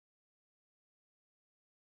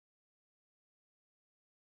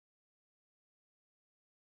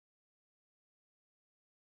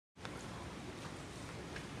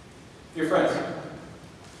Dear friends,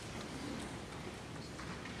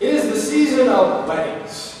 it is the season of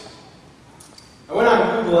weddings. I went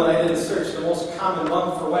on Google and I did a search, the most common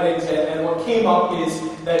month for weddings, and what came up is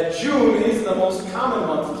that June is the most common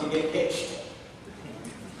month to get hitched.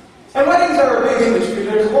 And weddings are a big industry.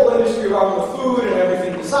 There's a whole industry around the food and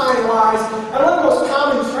everything design-wise. And one of the most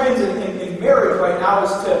common trends in marriage right now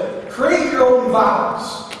is to create your own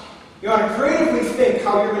vows. You want to creatively think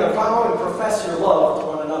how you're going to vow and profess your love to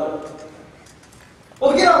one another.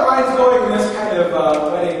 Well, to get our minds going in this kind of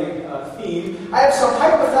wedding theme, I have some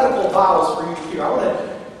hypothetical vows for you to hear. I want to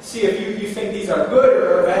see if you think these are good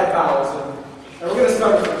or bad vows. And we're going to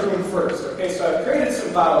start with the groom first. Okay, so I've created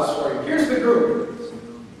some vows for you. Here's the groom.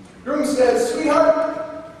 Groom says, "Sweetheart,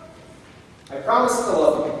 I promise to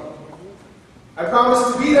love you. I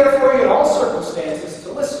promise to be there for you in all circumstances,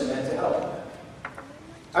 to listen and to help.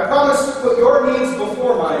 I promise to put your needs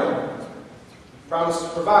before my own. I promise to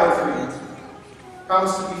provide for you. I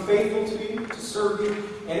promise to be faithful to you, to serve you,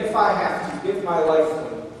 and if I have to, give my life for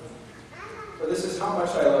you. For this is how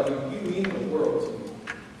much I love you. You mean the world to me."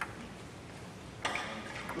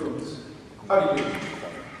 Grooms, how do you do?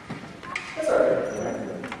 That's all right.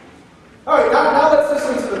 All right, now let's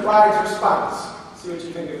listen to the bride's response. See what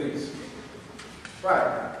you think of these.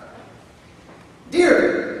 Bride.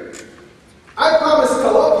 "Dear, I promise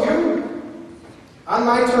to love you on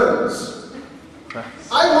my terms.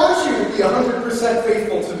 I want you to be 100%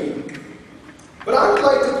 faithful to me. But I would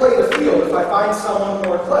like to play the field if I find someone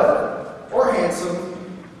more clever, or handsome,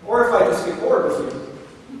 or if I just get bored with you.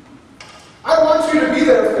 I want you to be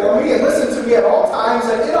there for me and listen to me at all times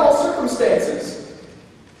and in all circumstances.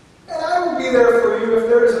 And I will be there for you if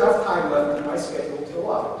there is enough time left in my schedule to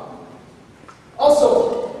allow it.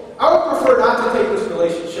 Also, I would prefer not to take this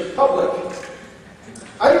relationship public.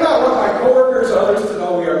 I do not want my coworkers or others to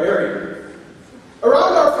know we are married.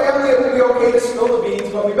 Around our family, it will be okay to spill the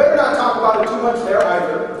beans, but we better not talk about it too much there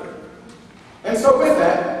either. And so with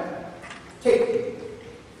that, take me.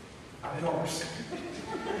 I'm yours."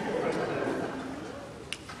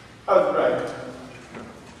 How's right?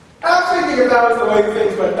 I'm thinking if that was the way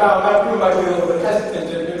things went down, that groom might be a little bit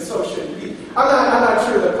hesitant, and so should be. I'm not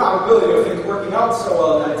sure the probability of things working out so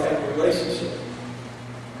well in that type of relationship.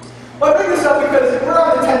 But I bring this up because we're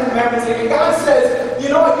on the 10 Commandments, and God says, you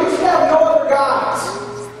know what, you should have no other gods.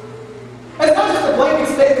 And it's not just a blanket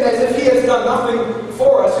statement as if He has done nothing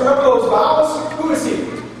for us. Remember those vows? Who is He?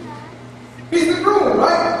 He's the groom,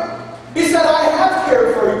 right? He said, I have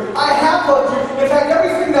cared for you. I have loved you. In fact,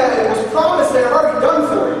 everything that was promised, I've already done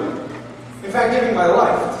for you. In fact, giving my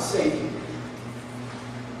life to save you.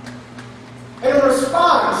 And in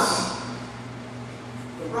response,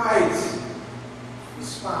 the bride's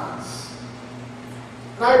response.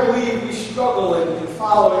 And I believe we struggle in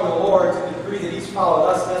following the Lord to the degree that He's followed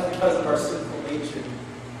us, and that's because of our sinful nature.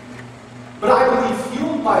 But I believe,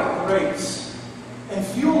 fueled by grace, and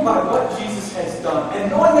fueled by what Jesus has done,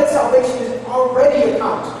 and knowing that salvation is already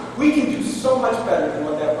accomplished, we can do so much better than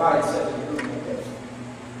what that bride said to the groom that day.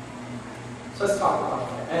 So let's talk about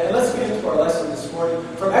that. And let's get into our lesson this morning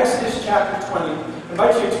from Exodus chapter 20. I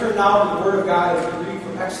invite you to turn now to the Word of God as we read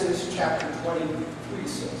from Exodus chapter 23. It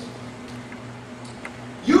says,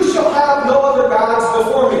 "You shall have no other gods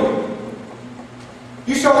before me.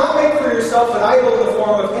 You shall not make for yourself an idol in the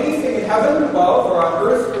form of anything in heaven above, or on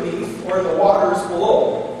earth beneath, or in the waters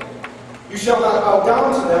below. You shall not bow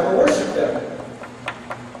down to them or worship them.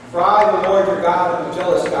 For I, the Lord your God, am a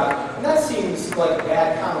jealous God." And that seems like a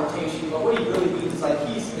bad connotation, but what He really means is like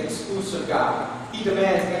He's an exclusive God. He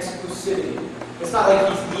demands exclusivity. It's not like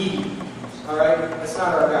He's needy. Alright? That's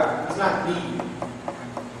not our God. He's not needy.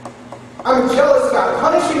 "I'm a jealous God,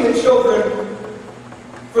 punishing the children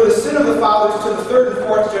for the sin of the fathers to the third and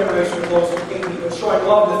fourth generation of those who hate me, but showing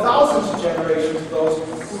love to thousands of generations of those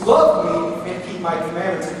who love me and keep my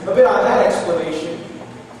commandments." A bit on that explanation.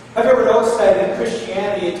 Have you ever noticed that in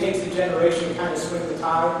Christianity it takes a generation to kind of swing the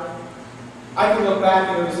tide? I can look back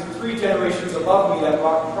and it was 3 generations above me that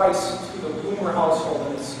brought Christ to the Bloomer household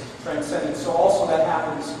and its transcendence. So also that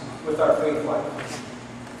happens with our faith life.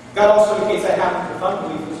 God also indicates that happens with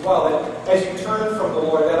unbelief as well, that as you turn from the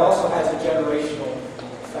Lord, that also has a generational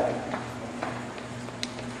effect.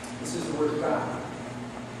 This is the Word of God.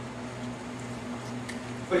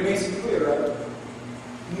 But He makes it clear, right?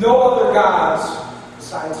 No other gods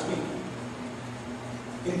besides me.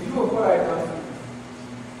 In view of what I've done for you.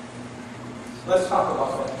 Let's talk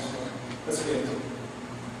about that this morning. Let's get into it.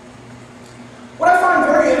 What I find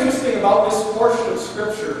very interesting about this portion of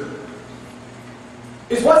Scripture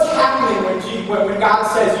is what's happening when God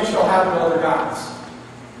says, "You shall have no other gods."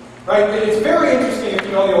 Right? It's very interesting if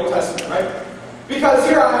you know the Old Testament, right? Because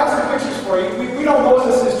here, I have some pictures for you. We know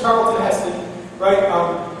Moses is Charlton Heston, right?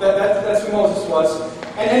 That's who Moses was.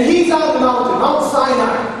 And he's on the mountain, Mount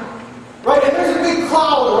Sinai, right? And there's a big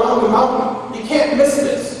cloud around the mountain. You can't miss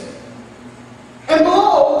this. And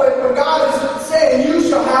below, when God is saying, you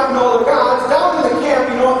shall have no other gods, down in the camp,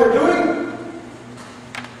 you know what they're doing?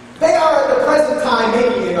 They are at the present time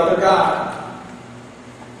making another god.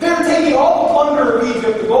 They're taking all the plunder of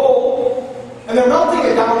Egypt, the gold, and they're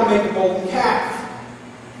melting it down to make a golden calf.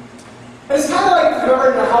 And it's kind of like if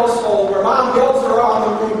you're in a household where mom yells around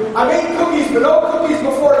the room, I made cookies, but no cookies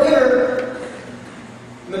before dinner.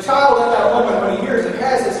 And the child at that moment, when he hears it,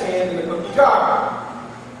 has his hand in the cookie jar.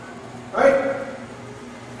 Right?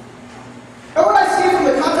 And what I see from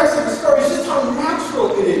the context of the story is just how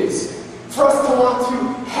natural it is for us to want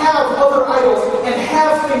to have other idols and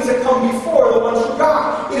have things that come before the one true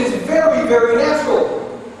God. It is very, very natural.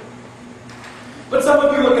 But some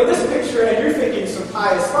of you look at this picture and you're thinking some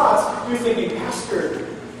pious thoughts. You're thinking, Pastor,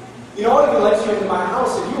 you know, I can let you into my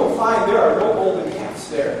house and you will find there are no golden calves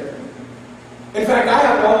there. In fact, I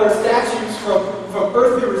have all their statues from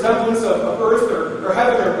earthly resemblance of earth or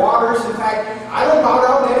heaven or waters. In fact, I don't bow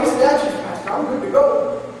down to any statues, Pastor. I'm good to go.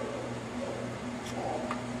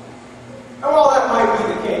 And while that might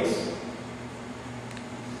be the case,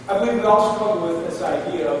 I believe we all struggle with this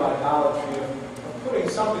idea of idolatry, of putting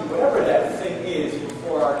something, whatever that thing is,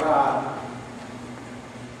 before our God.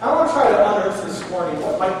 I want to try to unearth this morning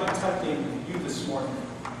what might be tempting you this morning.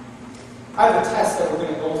 I have a test that we're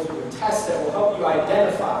going to go through, a test that will help you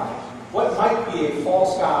identify what might be a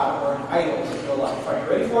false god or an idol in your life. Are you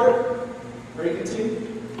ready for it? Ready to continue?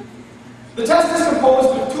 The test is composed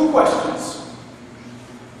of two questions.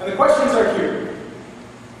 And the questions are here.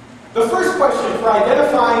 The first question for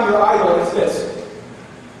identifying your idol is this.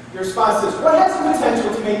 Your response is, what has the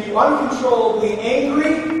potential to make you uncontrollably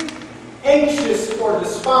angry, anxious, or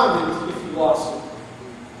despondent if you lost it?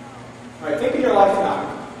 All right, think in your life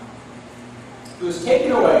now. If it was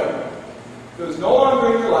taken away, if it was no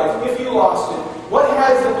longer in your life, if you lost it, what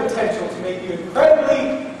has the potential to make you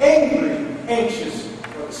incredibly angry, anxious,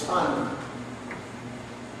 or despondent?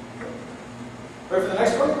 Ready for the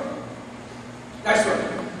next one? Next one.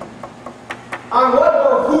 On what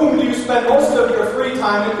or whom do you spend most of your free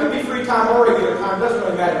time? It could be free time or regular time, it doesn't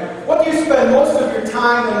really matter. What do you spend most of your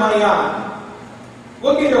time and money on?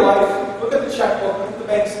 Look at your life, look at the checkbook, look at the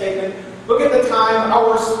bank statement, look at the time,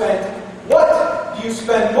 hours spent. What do you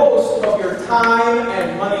spend most of your time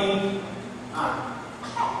and money on?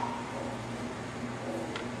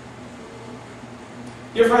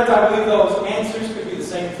 Dear friends, I believe those answers could be the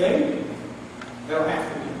same thing. They don't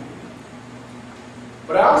have to be.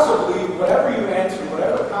 But I also believe whatever you answer,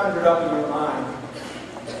 whatever conjured up in your mind,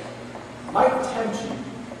 might tempt you.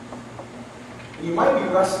 And you might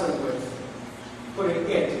be wrestling with putting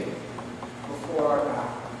it before our God.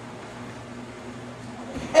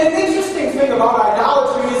 And the interesting thing about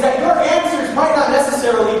idolatry is that your answers might not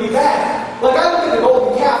necessarily be bad. Like I look at the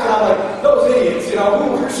golden calf and I'm like, those idiots, you know,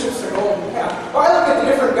 who worships the golden calf? Or I look at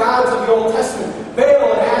the different gods of the Old Testament,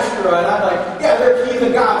 Baal and Asherah, and I'm like, yeah, they're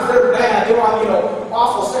heathen gods, they're bad, they want,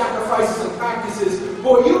 awful sacrifices and practices.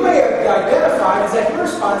 But what you may have identified is that your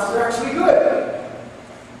responses are actually good.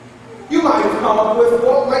 You might have come up with,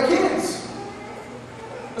 well, my kids,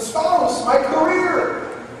 a spouse, my career,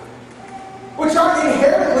 which aren't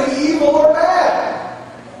inherently evil or bad.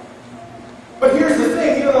 But here's the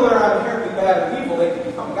thing, even though they're not inherently bad or evil, they can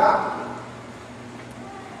become God.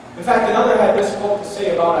 In fact, another had this quote to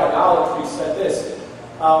say about idolatry, said this.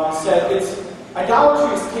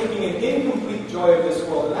 Idolatry is taking an incomplete joy of this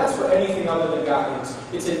world, and that's what anything other than God is.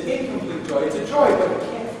 It's an incomplete joy. It's a joy, but it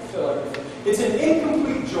can't fulfill everything. It's an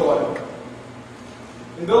incomplete joy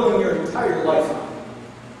in building your entire life on.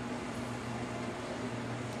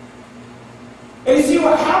 And you see,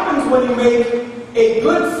 what happens when you make a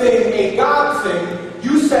good thing a God thing,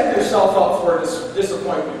 you set yourself up for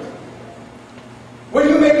disappointment. When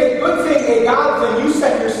you make a good thing a God thing, you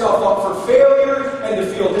set yourself up for failure and to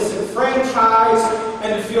feel disenfranchised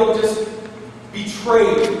and to feel just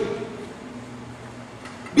betrayed.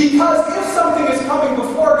 Because if something is coming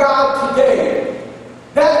before God today,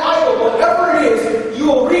 that idol, whatever it is, you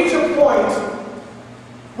will reach a point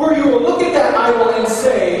where you will look at that idol and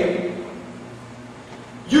say,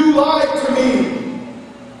 you lied to me.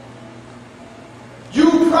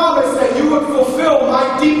 You promised that you would fulfill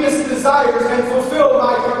my deepest desires and fulfill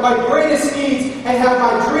my greatest needs and have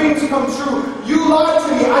my dreams come true. You lied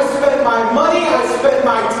to me. I spent my money. I spent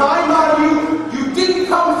my time on you. You didn't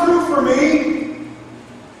come through for me.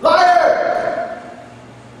 Liar!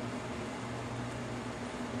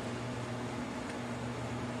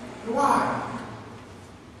 Why?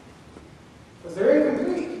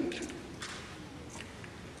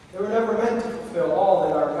 They were never meant to fulfill all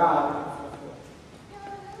that our God can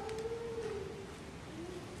fulfill.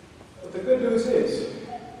 But the good news is,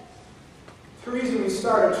 the reason we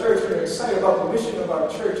start a church and are excited about the mission of our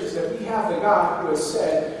church is that we have the God who has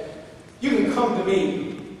said, you can come to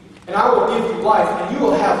me, and I will give you life, and you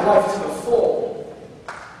will have life to the full.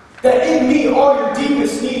 That in me all your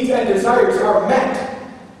deepest needs and desires are met.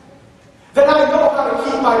 That I know how to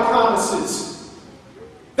keep my promises.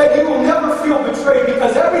 That you will never feel betrayed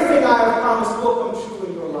because everything I have promised will come true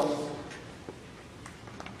in your life.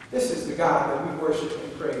 This is the God that we worship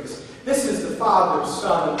and praise. This is the Father,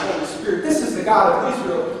 Son, and Holy Spirit. This is the God of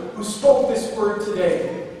Israel who spoke this word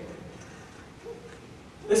today.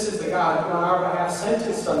 This is the God who on our behalf sent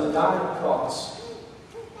His Son to die on the cross,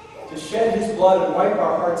 to shed His blood and wipe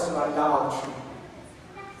our hearts of idolatry,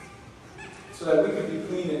 so that we could be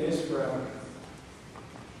clean in His forever.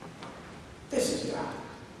 This is God.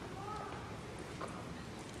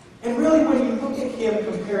 And really, when you look at Him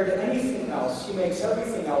compared to anything else, He makes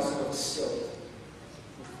everything else look silly.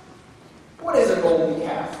 What is a golden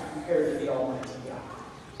calf compared to the Almighty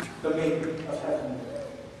God, the Maker of heaven and earth,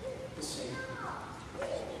 the Savior?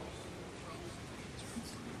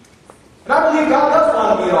 And I believe God does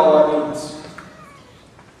want to meet all our needs.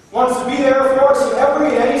 Wants to be there for us in every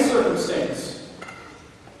and any circumstance.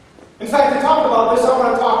 In fact, to talk about this, I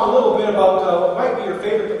want to talk a little bit about what might be your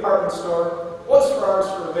favorite department store. Was for ours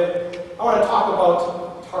for a bit. I want to talk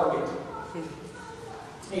about Target.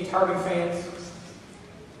 Any Target fans?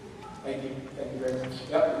 Thank you. Thank you very much.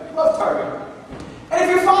 Yep. Love Target. And if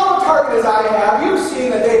you follow Target as I have, you've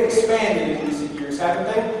seen that they've expanded in recent years, haven't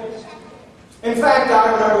they? In fact,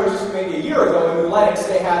 I remember it was just maybe a year ago in New Lenox,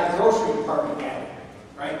 they had the grocery department added,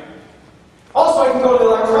 right? Also, I can go to the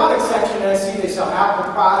electronics section and I see they sell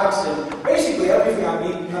Apple products and basically everything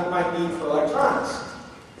I might need for electronics.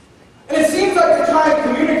 And it seems like they're trying to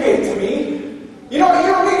communicate to me, you know, you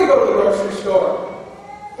don't need to go to the grocery store.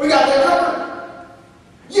 We got that covered.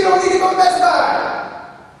 You don't need to go to Best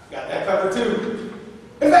Buy. Got that covered too.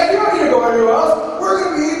 In fact, you don't need to go anywhere else. We're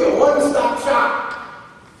going to be the one-stop shop.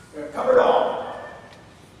 We're going to cover it all.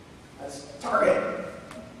 That's Target.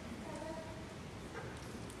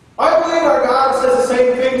 I believe our God says the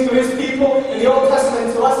same thing to His people in the Old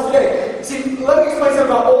Testament to us today. See, let me explain something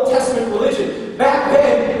about Old Testament religion. Back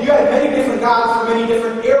then, you had many different gods for many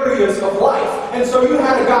different areas of life. And so you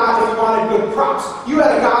had a God if you wanted good crops. You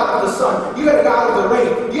had a God of the sun. You had a God of the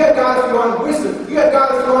rain. You had a God if you wanted wisdom. You had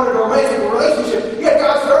God if you wanted a romantic relationship. You had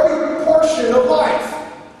gods for every portion of life.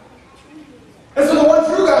 And so the one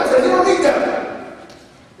true God says, you don't need them.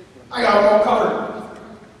 I got them all covered.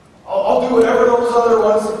 I'll do whatever those other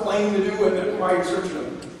ones claim to do and why you're searching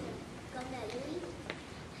them.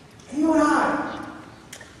 And you and I,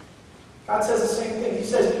 God says the same thing. He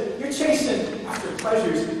says, you're chasing after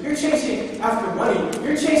pleasures. You're chasing after money.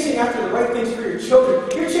 You're chasing after the right things for your children.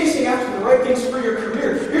 You're chasing after the right things for your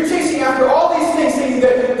career. You're chasing after all these things thinking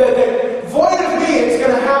that void of me it's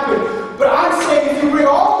going to happen. But I'm saying if you bring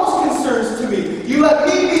all those concerns to me, you let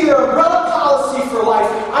me be your umbrella policy for life,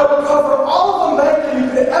 I will cover all of them better than you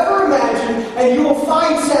could ever imagine, and you will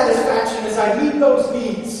find satisfaction as I meet those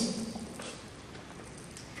needs.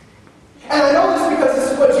 And I know this because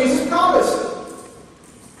this is what Jesus promised.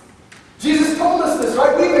 Jesus told us this,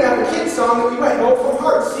 right? We even have a kid's song that we might know from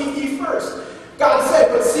heart. Seek ye first. God said,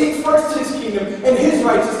 but seek first His kingdom and His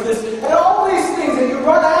righteousness. And all these things that you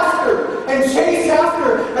run after and chase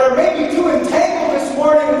after and are maybe too entangled this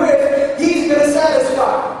morning with, He's going to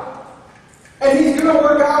satisfy. And He's going to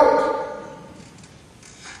work out.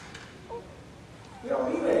 We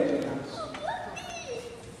don't need anything else.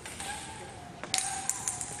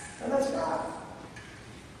 And that's God.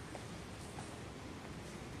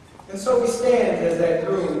 And so we stand as that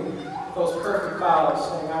groom, those perfect vows,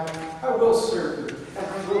 saying, I will serve you, and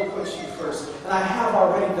I will put you first. And I have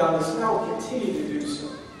already done this, and I will continue to do so.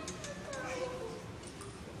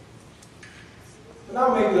 But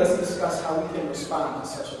now maybe let's discuss how we can respond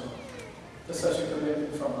to such a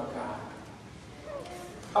commitment from our God.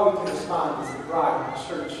 How we can respond as the bride of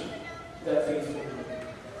the church to that faithful commitment.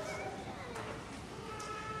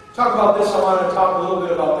 Talk about this, I want to talk a little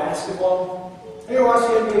bit about basketball. Anyone watch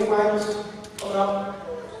the NBA Finals coming up?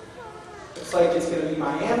 Looks like it's going to be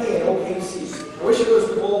Miami and OKC. I wish it was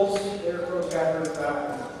the Bulls. They're broke after.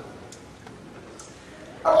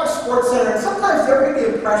 I watch SportsCenter, and sometimes they're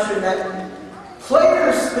getting the impression that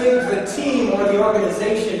players think the team or the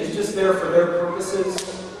organization is just there for their purposes.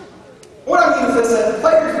 What I mean is that the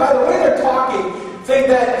players, by the way they're talking, think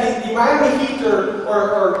that the Miami Heat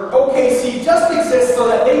or OKC just exists so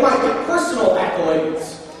that they might get personal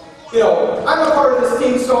accolades. I'm a part of this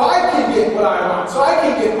team so I can get what I want, so I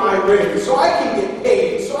can get my ring, so I can get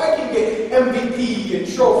paid, so I can get MVP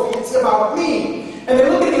and trophy. It's about me. And they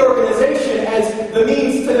look at the organization as the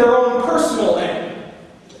means to their own personal end.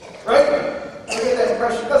 Right? I get that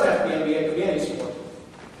impression. It doesn't have to be NBA, it could be any sport.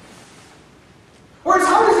 Whereas,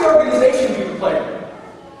 how does the organization view the player?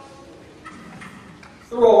 It's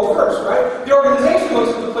the role reversed, right? The organization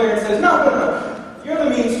looks at the player and says, no. You're the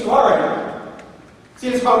means to our end. See,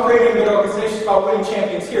 it's about creating a good organization. It's about winning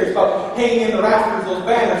champions here. It's about hanging in the rafters those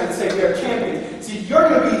banners that say we are champions. See, you're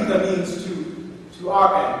going to be the means to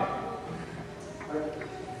our end. Right?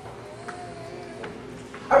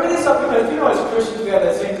 I bring this up because, as Christians, we have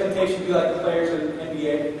that same temptation to be like the players in the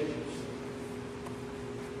NBA.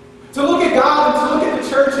 To look at God and to look at the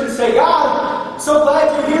church and say, God, I'm so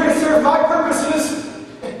glad you're here to serve my purposes.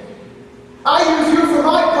 I use you for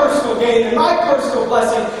my personal gain and my personal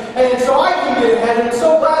blessing, and so I can get ahead. And I'm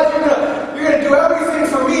so glad you're going to do everything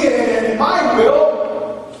for me and my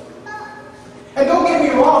will. And don't get me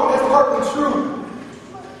wrong, that's partly true.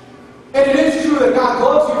 And it is true that God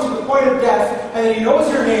loves you to the point of death, and that He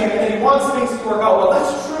knows your name, and that He wants things to work out well.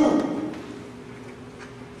 That's true.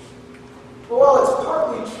 But while it's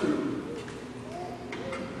partly true,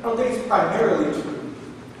 I don't think it's primarily true.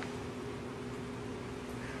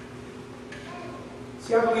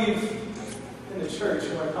 See, I believe in the church,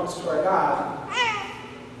 and when it comes to our God,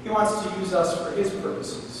 He wants to use us for His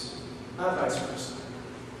purposes, not vice versa.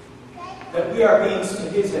 That we are means to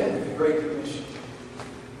His end, the Great Commission.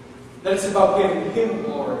 That it's about giving Him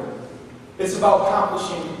glory. It's about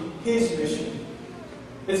accomplishing His mission.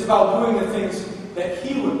 It's about doing the things that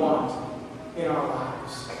He would want in our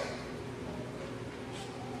lives.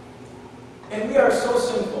 And we are so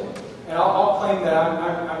sinful, and I'll claim that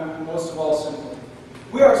I'm most of all sinful.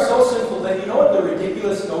 We are so sinful that you know what the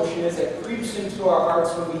ridiculous notion is that creeps into our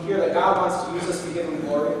hearts when we hear that God wants to use us to give Him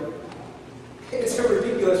glory? It's a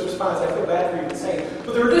ridiculous response. I feel bad for even saying it.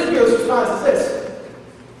 But the ridiculous response is this.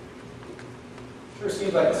 Sure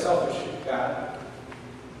seems like a selfish God.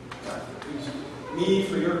 Use me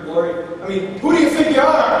for your glory. I mean, who do you think you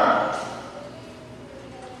are?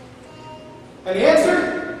 And the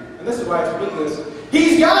answer, and this is why it's ridiculous,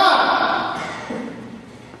 He's God!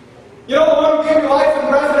 The one who gave you life and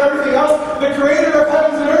breath and everything else, the creator of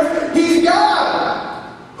heavens and earth, He's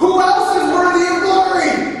God! Who else is worthy of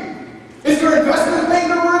glory? Is your investment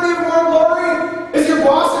banker worthy of more glory? Is your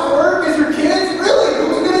boss at work? Is your kids? Really?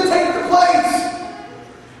 Who's going to take the place?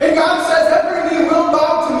 And God says every knee will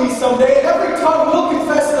bow to me someday, and every tongue will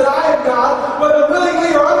confess that I am God, whether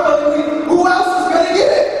willingly or unwillingly. Who else is going to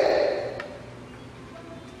get it?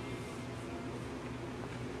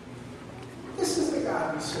 This is the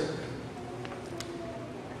God we serve.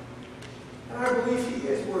 And I believe He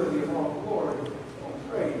is worthy of all glory, all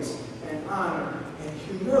praise, and honor, and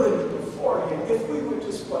humility before Him. If we would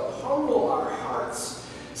just but humble our hearts,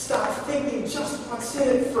 stop thinking just what's in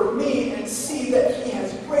it for me, and see that He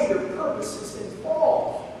has greater purposes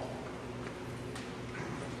involved.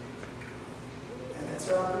 And that's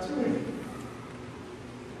our opportunity.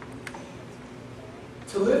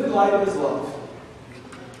 To live in light of His love.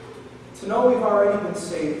 To know we've already been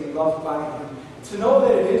saved and loved by Him. To know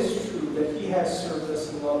that it is true that He has served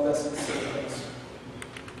us and loved us and saved us.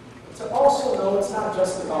 But to also know it's not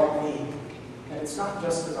just about me, and it's not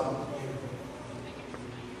just about you.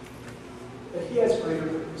 That He has greater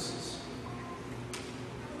purposes.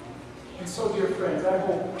 And so, dear friends, I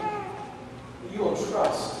hope that you will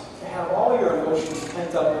trust to have all your emotions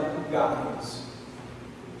pent up in who God is.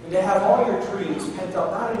 And to have all your dreams pent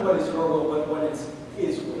up not in what is your will, but what is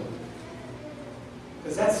His will.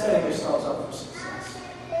 Because that's setting yourselves up for success.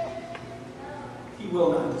 He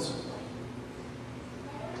will not disappoint.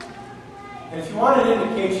 And if you want an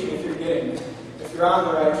indication if you're on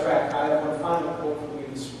the right track, I have one final quote for you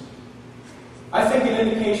this morning. I think an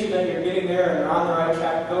indication that you're getting there and you're on the right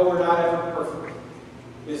track, though we're not ever perfect,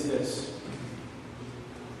 is this.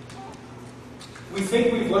 We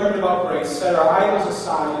think we've learned about grace, set our idols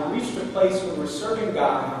aside, and reached a place where we're serving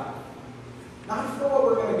God, not for what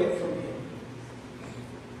we're going to get from Him.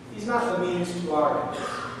 He's not the means to our end,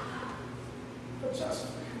 but just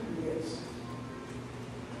for who He is.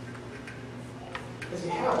 Because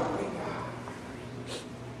you have a great God.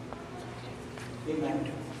 Amen.